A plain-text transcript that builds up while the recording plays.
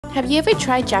Have you ever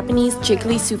tried Japanese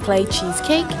jiggly souffle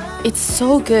cheesecake? It's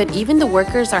so good, even the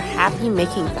workers are happy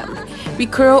making them.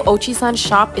 Rikuro-ojisan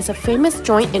shop is a famous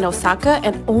joint in Osaka,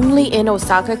 and only in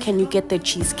Osaka can you get their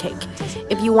cheesecake.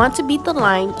 If you want to beat the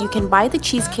line, you can buy the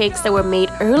cheesecakes that were made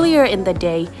earlier in the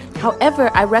day.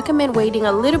 However, I recommend waiting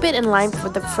a little bit in line for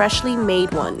the freshly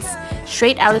made ones,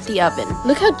 straight out of the oven.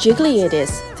 Look how jiggly it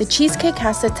is. The cheesecake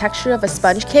has the texture of a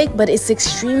sponge cake, but it's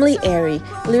extremely airy,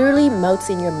 literally melts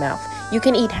in your mouth. You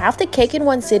can eat half the cake in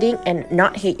one sitting and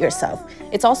not hate yourself.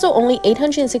 It's also only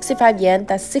 865 yen,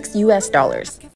 that's $6 US.